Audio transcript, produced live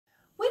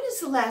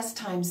the last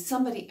time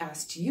somebody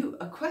asked you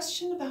a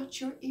question about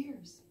your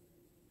ears?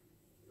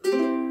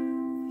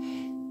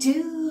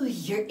 Do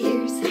your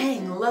ears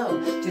hang low?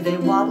 Do they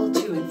wobble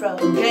to and fro?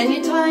 Can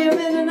you tie them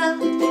in a knot?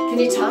 Can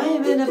you tie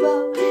them in a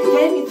bow?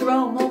 Can you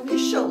throw them over your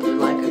shoulder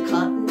like a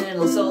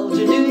continental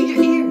soldier? Do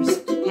your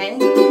ears hang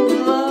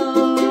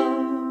low?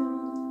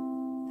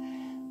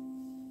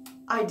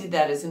 I did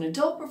that as an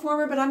adult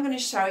performer, but I'm going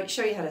to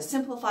show you how to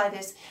simplify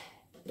this.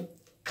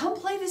 Come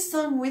play this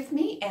song with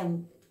me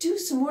and do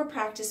some more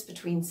practice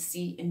between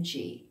C and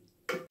G.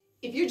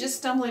 If you're just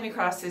stumbling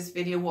across this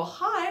video, well,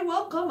 hi,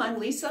 welcome. I'm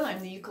Lisa.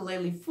 I'm the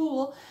Ukulele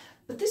Fool,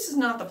 but this is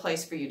not the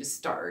place for you to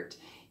start.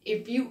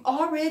 If you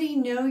already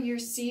know your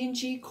C and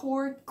G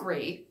chord,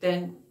 great,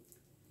 then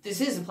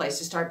this is a place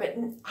to start, but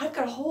I've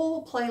got a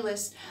whole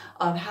playlist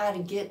of how to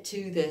get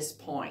to this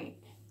point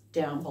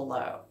down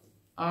below.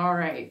 All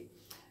right.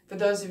 For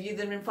those of you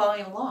that have been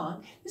following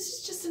along, this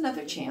is just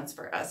another chance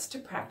for us to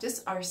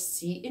practice our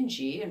C and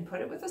G and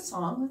put it with a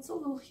song that's a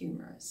little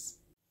humorous.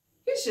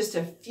 Here's just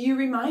a few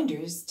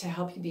reminders to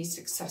help you be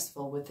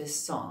successful with this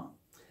song.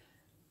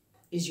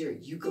 Is your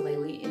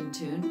ukulele in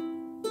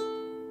tune?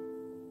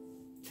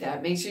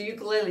 That makes your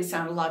ukulele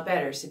sound a lot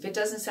better. So if it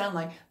doesn't sound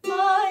like,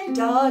 my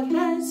dog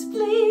has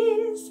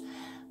fleas,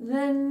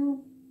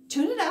 then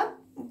tune it up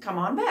and come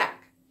on back.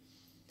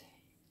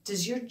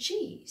 Does your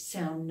G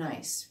sound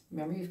nice?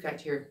 Remember, you've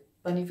got your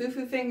bunny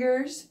foo-foo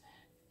fingers,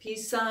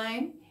 peace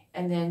sign,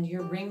 and then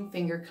your ring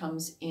finger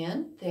comes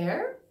in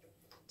there.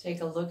 Take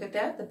a look at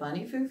that, the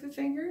bunny foo-foo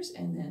fingers,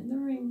 and then the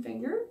ring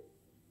finger.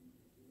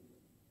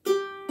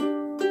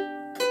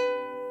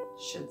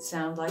 Should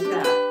sound like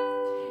that.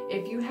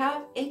 If you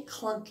have a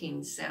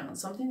clunking sound,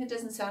 something that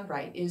doesn't sound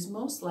right, it is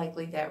most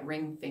likely that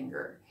ring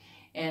finger,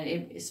 and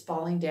it is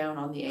falling down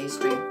on the A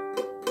string.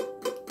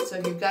 So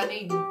if you've got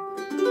any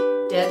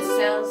dead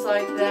sounds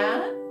like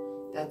that,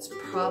 that's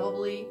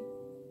probably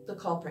the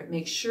culprit.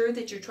 Make sure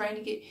that you're trying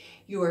to get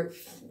your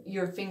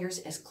fingers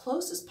as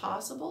close as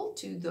possible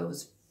to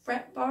those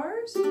fret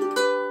bars.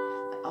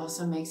 That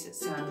also makes it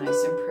sound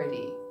nice and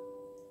pretty.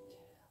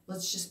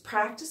 Let's just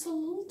practice a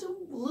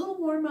little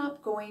warm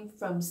up going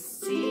from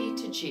C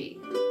to G.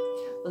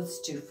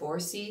 Let's do 4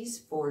 C's,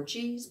 4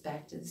 G's,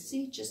 back to the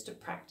C, just to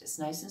practice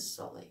nice and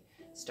slowly.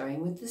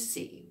 Starting with the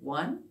C.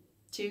 1,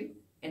 2,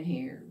 and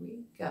here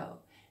we go.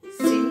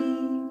 C,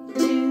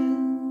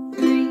 2,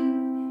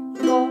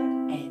 3, 4,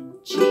 and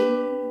G,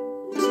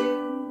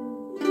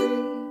 2, 3,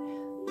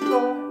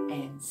 4,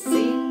 and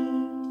C,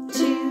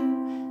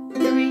 2,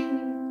 3,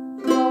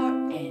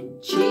 4,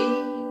 and G,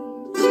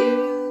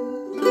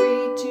 2,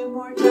 3, 2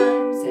 more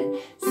times, and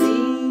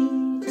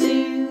C,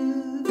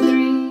 2,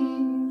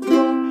 3,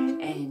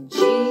 4, and G,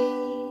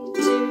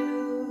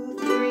 2,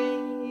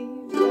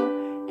 3,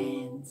 4,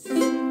 and C.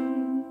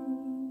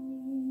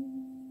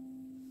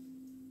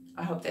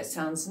 I hope that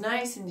sounds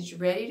nice and that you're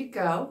ready to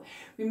go.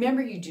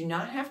 Remember, you do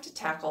not have to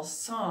tackle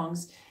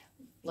songs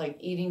like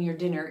eating your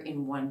dinner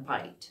in one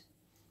bite.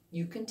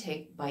 You can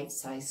take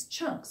bite-sized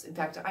chunks. In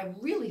fact, I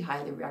really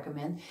highly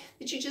recommend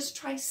that you just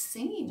try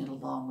singing it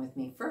along with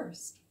me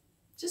first.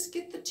 Just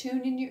get the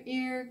tune in your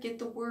ear, get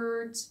the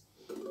words,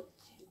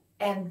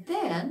 and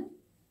then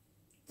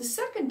the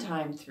second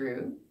time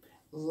through,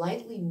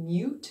 lightly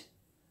mute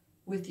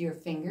with your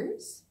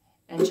fingers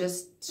and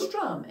just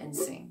strum and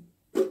sing.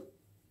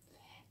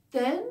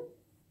 Then,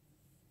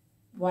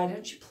 why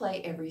don't you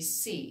play every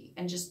C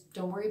and just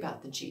don't worry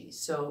about the G.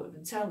 So it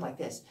would sound like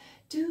this.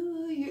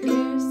 Do your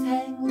ears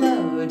hang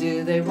low?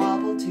 Do they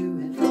wobble to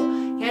and fro?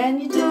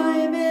 Can you tie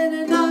them in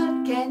a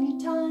knot? Can you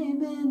tie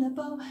them in a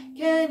bow?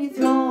 Can you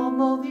throw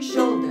them over your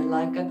shoulder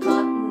like a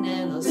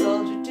continental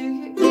soldier? Do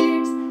your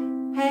ears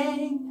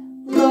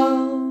hang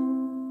low?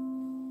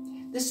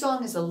 This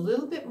song is a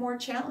little bit more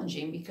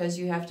challenging because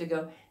you have to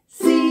go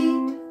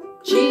C,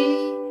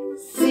 G,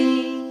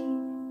 C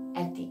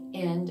at the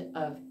end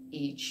of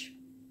each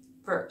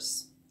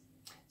verse.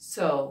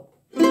 So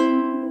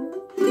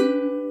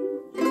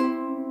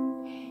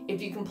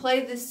if you can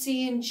play the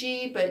C and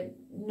G but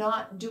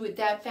not do it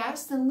that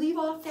fast, then leave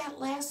off that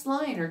last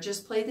line or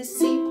just play the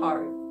C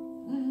part.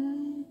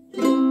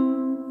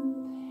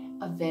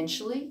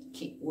 Eventually,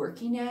 keep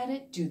working at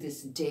it, do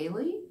this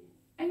daily,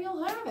 and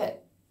you'll have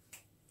it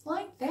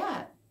like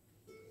that.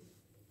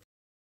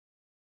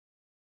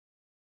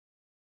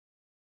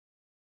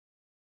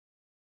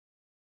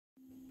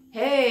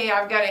 Hey,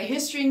 I've got a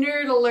history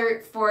nerd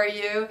alert for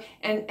you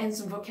and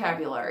some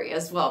vocabulary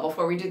as well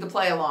before we do the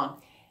play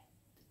along.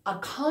 A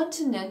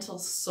continental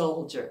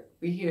soldier.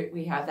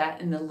 We have that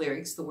in the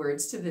lyrics, the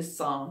words to this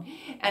song.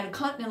 And a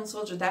continental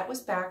soldier, that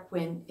was back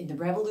when in the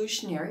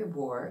Revolutionary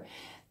War,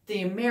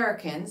 the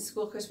Americans,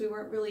 well, because we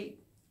weren't really,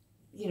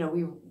 you know,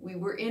 we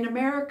were in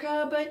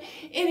America, but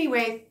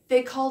anyway,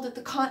 they called it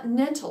the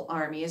Continental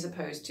Army as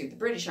opposed to the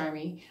British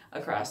Army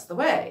across the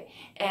way.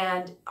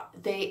 And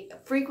they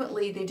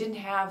didn't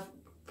have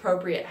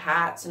appropriate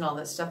hats and all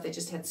that stuff. They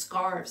just had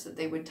scarves that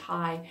they would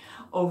tie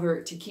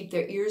over to keep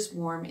their ears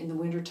warm in the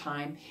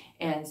wintertime.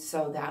 And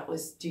so that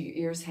was, do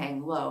your ears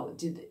hang low?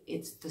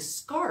 It's the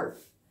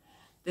scarf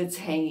that's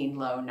hanging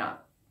low,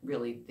 not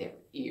really their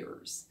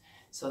ears.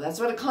 So that's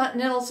what a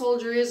continental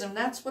soldier is, and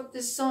that's what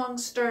this song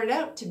started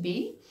out to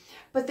be.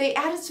 But they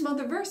added some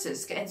other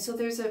verses. And so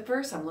there's a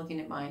verse, I'm looking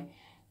at my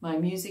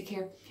music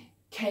here.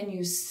 Can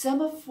you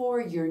semaphore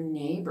your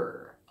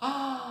neighbor?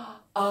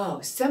 Oh,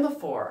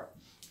 semaphore.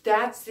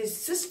 That's this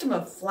system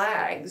of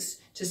flags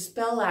to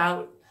spell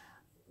out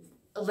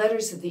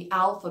letters of the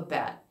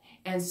alphabet.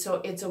 And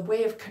so it's a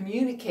way of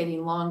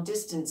communicating long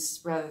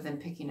distance rather than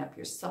picking up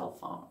your cell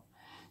phone.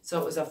 So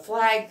it was a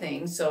flag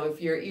thing. So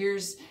if your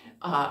ears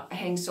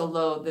hang so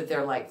low that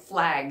they're like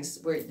flags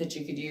that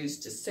you could use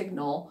to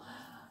signal,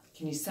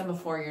 can you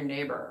semaphore your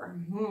neighbor?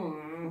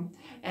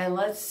 And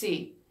let's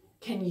see,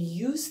 can you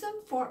use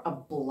them for a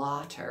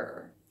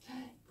blotter?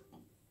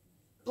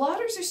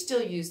 Blotters are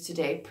still used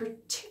today,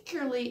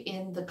 particularly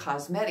in the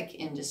cosmetic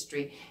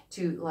industry,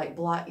 to like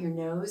blot your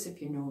nose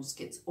if your nose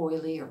gets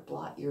oily, or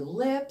blot your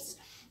lips.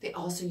 They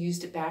also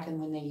used it back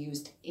when they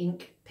used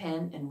ink,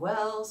 pen, and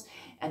wells,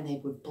 and they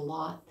would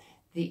blot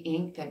the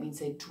ink. That means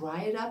they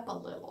dry it up a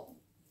little.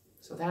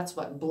 So that's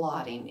what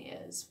blotting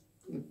is.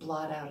 You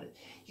blot out it.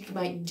 You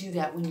might do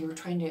that when you were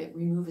trying to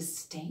remove a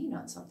stain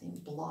on something.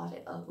 Blot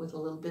it up with a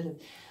little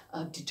bit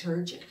of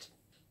detergent.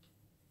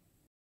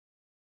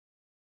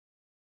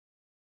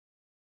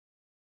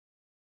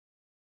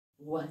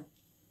 One,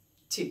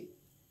 two,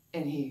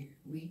 and here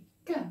we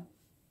go.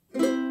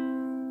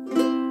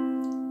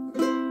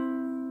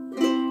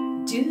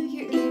 Do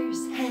your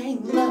ears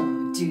hang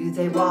low? Do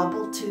they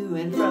wobble to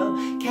and fro?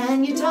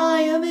 Can you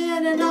tie 'em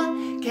in a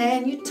knot?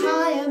 Can you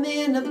tie 'em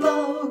in a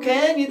bow?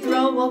 Can you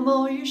throw 'em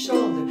over your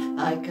shoulder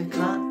like a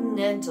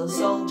continental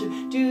soldier?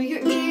 Do your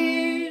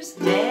ears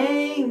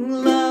hang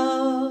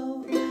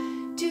low?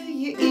 Do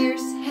your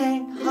ears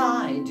hang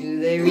high? Do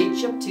they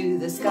reach up to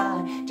the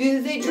sky?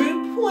 Do they droop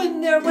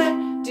when they're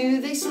wet?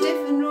 Do they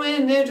stiffen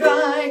when they're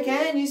dry?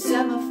 Can you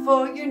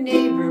semaphore your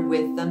neighbor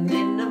with a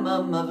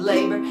minimum of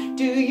labor?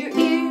 Do your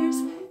ears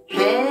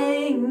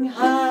hang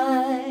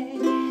high?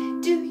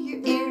 Do your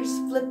ears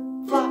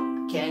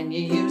flip-flop? Can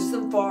you use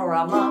them for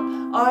a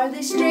mop? Are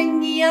they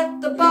stringy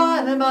at the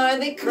bottom? Are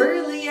they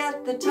curly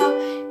at the top?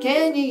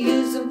 Can you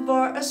use them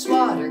for a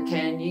swatter?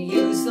 Can you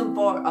use them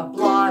for a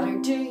blotter?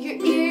 Do your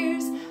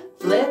ears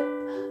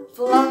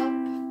flip-flop?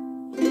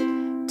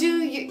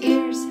 Do your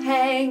ears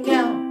hang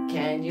out?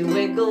 Can you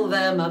wiggle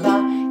them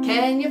about?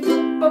 Can you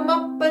flip them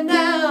up and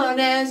down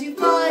as you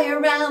fly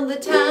around the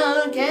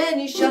town? Can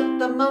you shut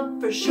them up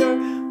for sure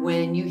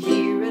when you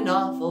hear an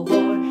awful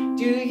bore?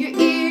 Do your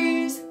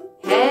ears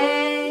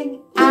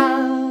hang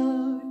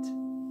out?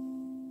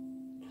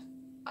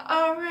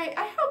 All right,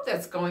 I hope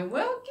that's going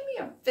well. Give me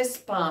a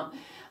fist bump.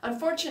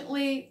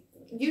 Unfortunately,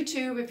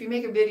 YouTube, if you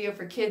make a video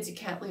for kids, you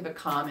can't leave a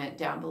comment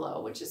down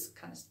below, which is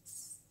kind of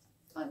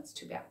it's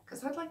too bad,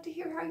 because I'd like to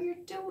hear how you're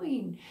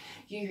doing.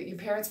 Your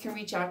parents can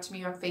reach out to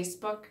me on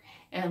Facebook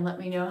and let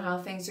me know how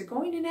things are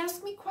going and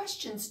ask me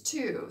questions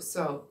too.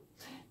 So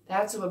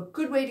that's a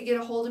good way to get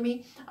a hold of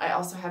me. I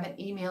also have an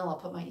email. I'll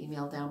put my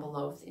email down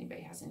below if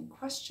anybody has any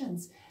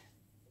questions.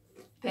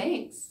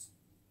 Thanks.